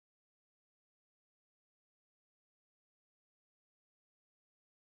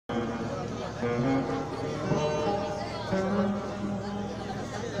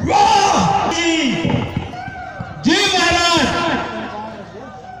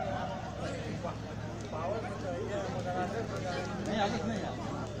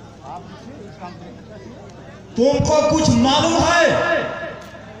तुमको कुछ मालूम है?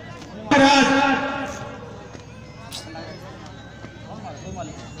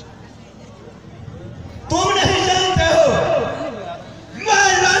 तुम नहीं जानते हो, मैं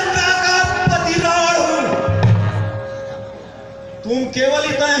लंका का पति रावण हूं। तुम केवल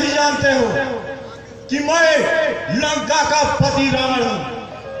इतना ही जानते हो कि मैं लंका का पति रावण हूं।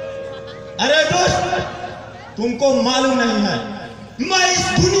 अरे दोस्त, तुमको मालूम नहीं है, मैं इस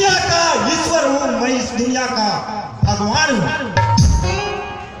दुनिया का ईश्वर हूं, मैं इस दुनिया का भगवान हूं।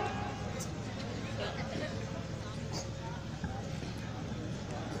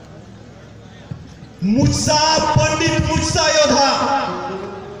 मुझसा पंडित, मुझसा योद्धा,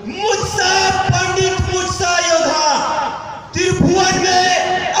 मुझसा पंडित, मुझसा योद्धा त्रिभुवन में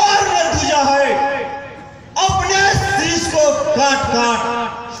और न दूजा है। अपने शीश को काट काट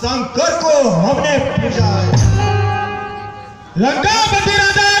शंकर को हमने पूजा है। लंकापति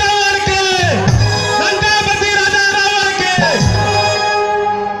राजा रावण के, लंकापति राजा रावण के,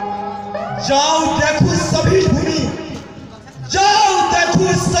 जाओ देखो सभी भूमि, जाओ देखो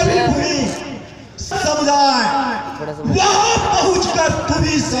सभी भूमि समुदाय, वहां पहुंचकर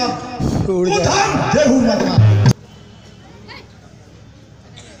तुम्ही सब उधम देहु मत।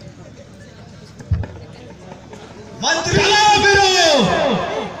 मंत्री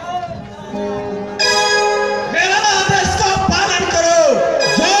मेरा आदेश का पालन करो।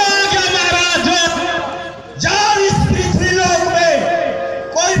 जो आज्ञा महाराज, जाओ इस पृथ्वी लोक में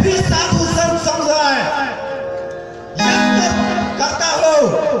कोई भी साधु संत समुदाय यज्ञ करता हो,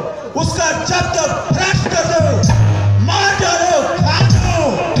 उसका जब तक भ्रष्ट कर दो, मार डालो, खा दो।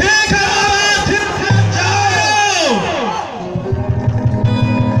 ठीक है महाराज, जाओ।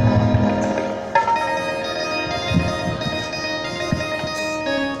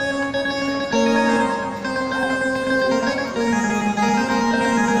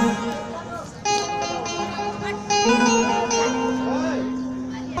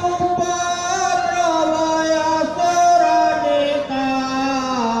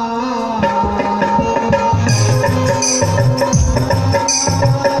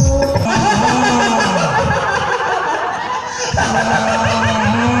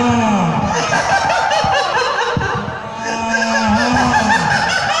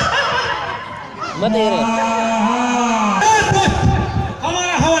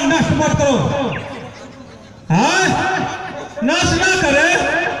 हमारा हवन नष्ट मत करो। हाँ, नष्ट ना करे,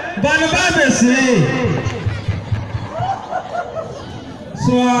 बनवा बेसी।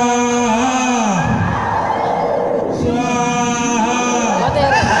 स्वाहा स्वाहा।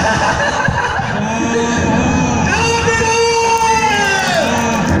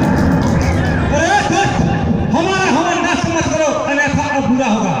 हमारा हवन नष्ट मत करो, अन्यथा अब बुरा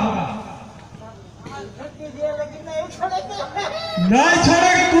होगा। नहीं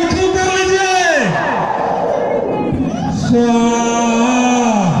छोड़ेगा, कुछ कर लीजिए। स्वाहा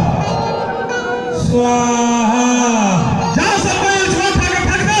स्वाहा। जाओ सब उसको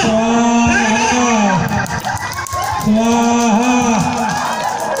फट दो। स्वाहा।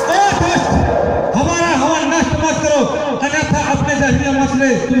 हमारा हवन नष्ट मत करो, अन्यथा अपने जहरीले मसले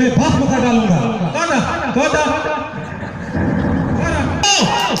तुम्हें भस्म कर डालूंगा।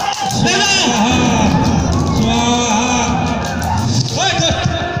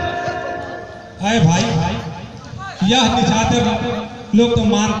 अरे भाई, यह निशाचर लोग तो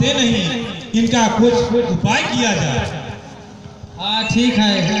मानते नहीं, इनका कुछ उपाय किया जाए। हाँ ठीक है,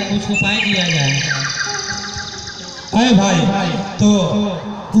 कुछ उपाय किया जाए। अरे भाई, तो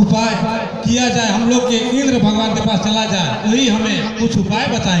उपाय किया जाए, हम लोग के इंद्र भगवान के पास चला जाए, वही हमें कुछ उपाय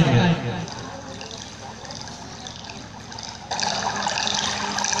बताएंगे।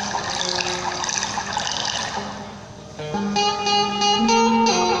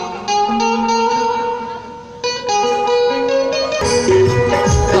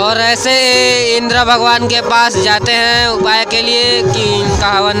 और ऐसे इंद्र भगवान के पास जाते हैं उपाय के लिए कि इनका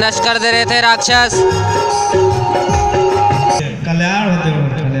हवन नष्ट कर दे रहे थे राक्षस। कल्याण होते हो,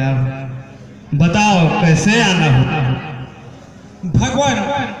 कल्याण। बताओ कैसे आना हो? भगवान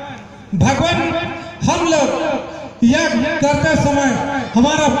हम लोग यज्ञ करते समय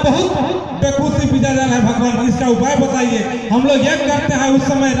हमारा बहुत बेकूफी बीता जा रहा है। भगवान इसका उपाय बताइए। हम लोग यज्ञ करते हैं, उस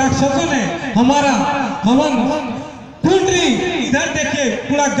समय राक्षसों ने हमारा हवन कुंडली इधर देखिए,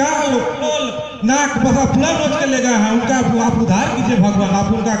 पूरा गाल नाक बसा पूरा नोच के ले गए हैं। उनका आप उद्धार कीजिए भगवान,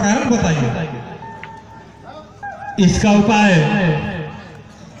 आप उनका कारण बताइए। इसका उपाय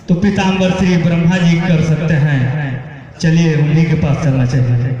तो पिताम्बर श्री ब्रह्मा जी कर सकते हैं। चलिए उन्हीं के पास चलना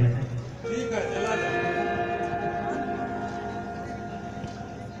चाहिए। ठीक है, चला जाए।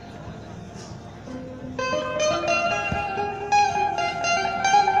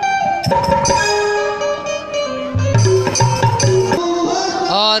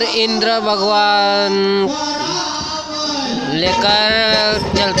 इंद्र भगवान लेकर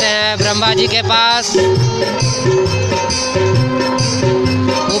चलते हैं ब्रह्मा जी के पास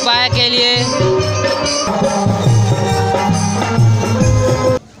उपाय के लिए।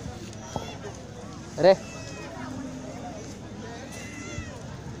 अरे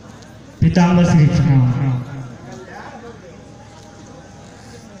पीताम्बर श्री प्रणाम।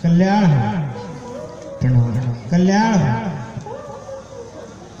 कल्याण हो, प्रणाम। कल्याण हो,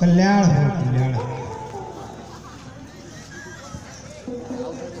 कल्याण हो, कल्याण हो।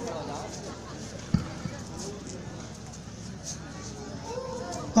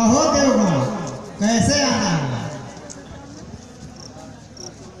 कहो देवगण कैसे आना है?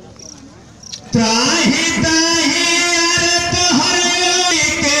 त्राहि त्राहि अर्थ हरि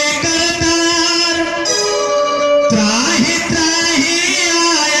के करतार, त्राहि त्राहि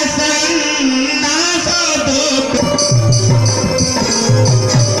आय संनाश दुख।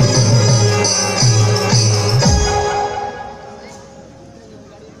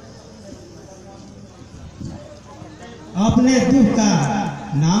 अपने दुख का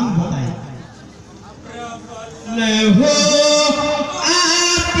नाम बताइए। हो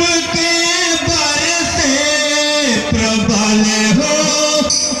आपके बर से प्रबल हो,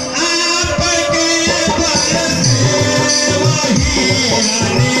 आपके बर से वही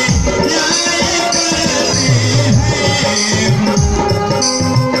न्याय करते हैं।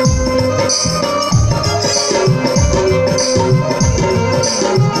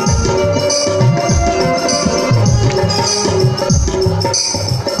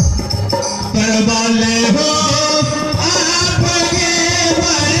 प्रबल हो आपके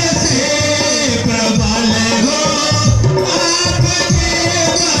बर से, प्रबल हो आपके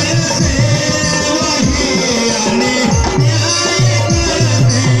बर से वही न्याय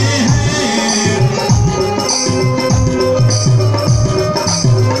करते हैं।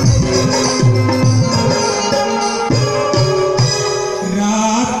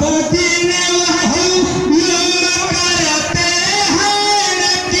 रात दिन वह लोग करते हैं,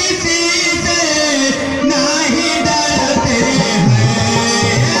 किसी से नहीं डरते हैं।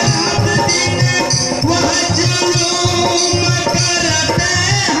 रात दिन वह जुलूम करते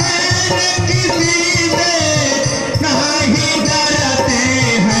हैं, किसी से नहीं डरते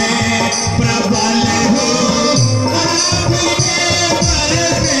हैं। प्रबल हो आपके बर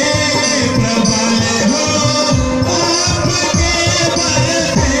से, प्रबल हो आपके बर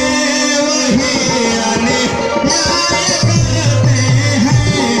से वही न्याय करते हैं।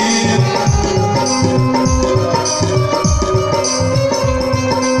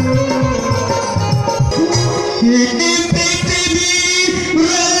 पृथ्वी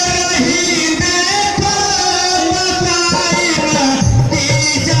रो रही देखो, बताई न कि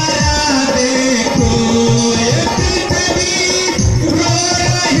जरा देखो। पृथ्वी रो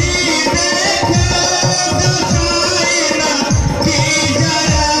रही देखो, बताई न कि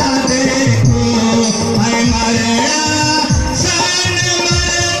जरा देखो। है मरना सन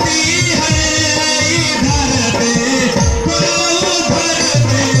मरती है, इधर देखो उधर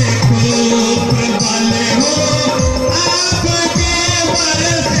देखो। प्रबल हो आपके बर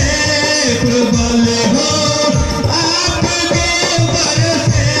से, प्रबल हो आपके बर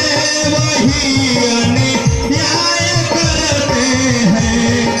से वही न्याय करते हैं।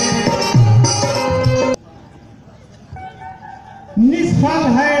 निष्फल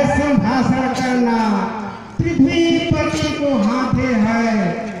है संभाषण करना, पृथ्वीपति को हाथे है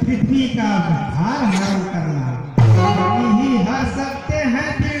पृथ्वी का भार हरण करना। हरि ही हर सकते हैं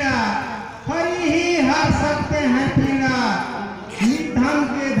पीड़ा, हरि ही हर सकते हैं पीड़ा। निर्धन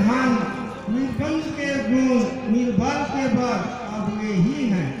के धन, निर्गुण के गुण, निर्बल के बल, अब वे ही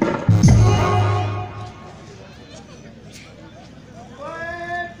हैं।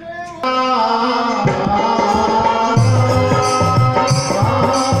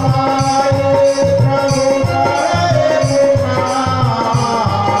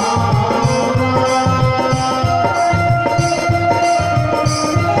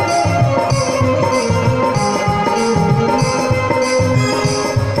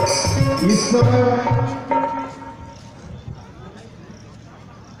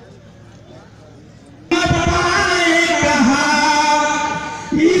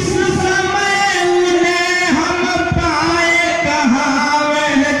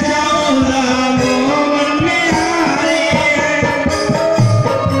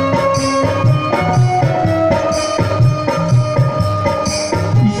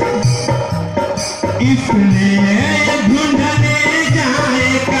 इसलिए ढूंढने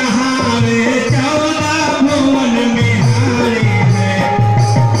जाए कहाँ वे 14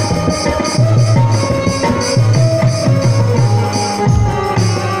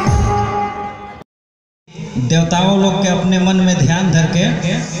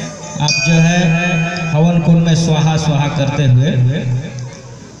 करके आप जो है हवन कुंड में स्वाहा स्वाहा करते हुए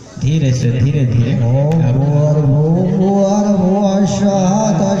धीरे से धीरे धीरे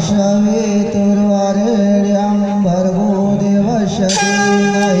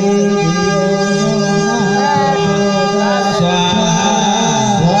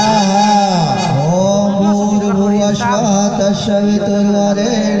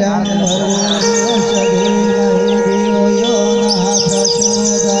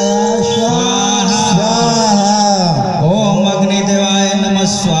ओम अग्निदेवाय नमः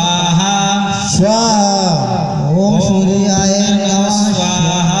स्वाहा ओम सूर्याय नमः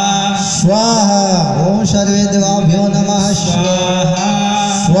स्वाहा स्वाहा ओम सर्वे देवाभ्यो नमः स्वाहा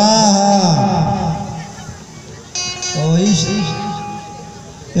स्वाहा। तो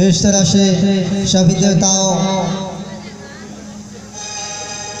इस तरह से सभी देवताओं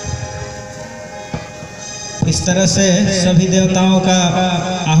इस तरह से सभी देवताओं का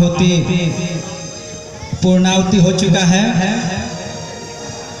आहुति पूर्णाहुति हो चुका है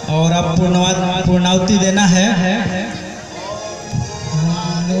और अब पूर्णाहुति देना है।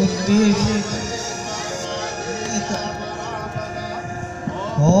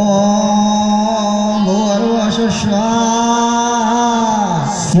 ओम भूर्भुवः स्वाहा।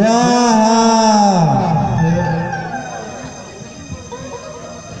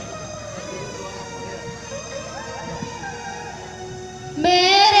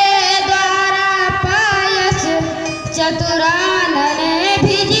 मेरे द्वारा पायस चतुरानन ने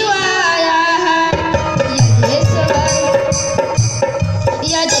भिजवाया है।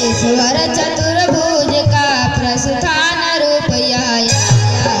 यजेश्वर चतुर्भुज का प्रस्थान रूप आया।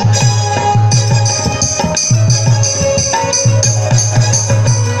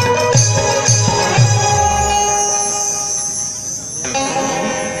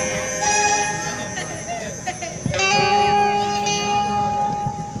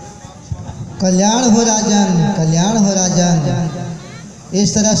 कल्याण हो राजन, कल्याण हो राजन।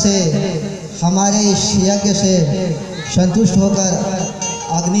 इस तरह से हमारे इस यज्ञ से संतुष्ट होकर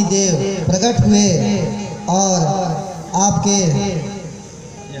अग्निदेव प्रकट हुए और आपके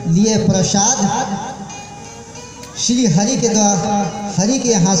लिए प्रसाद श्री हरि के द्वारा हरि के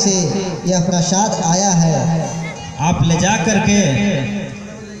यहाँ से यह प्रसाद आया है। आप ले जा करके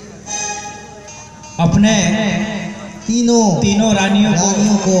अपने तीनों रानियों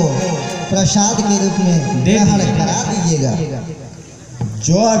को प्रसाद के रूप में ग्रहण करा दीजिएगा।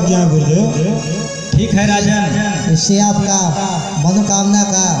 जो आज्ञा गुरुदेव। ठीक है राजन, इससे आपका मनोकामना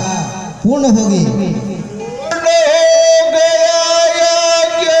का पूर्ण होगी।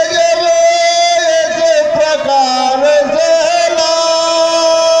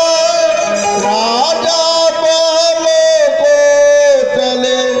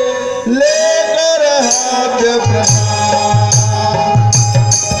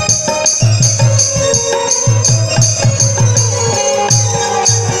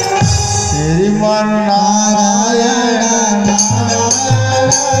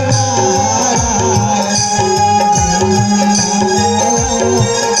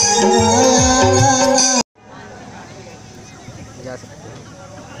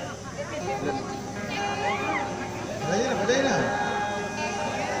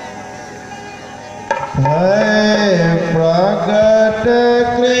 प्रगट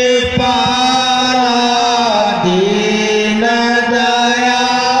कृपा दीन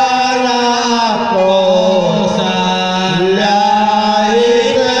दयाला कौशल्याहितकारी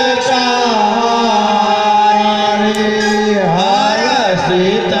हरषि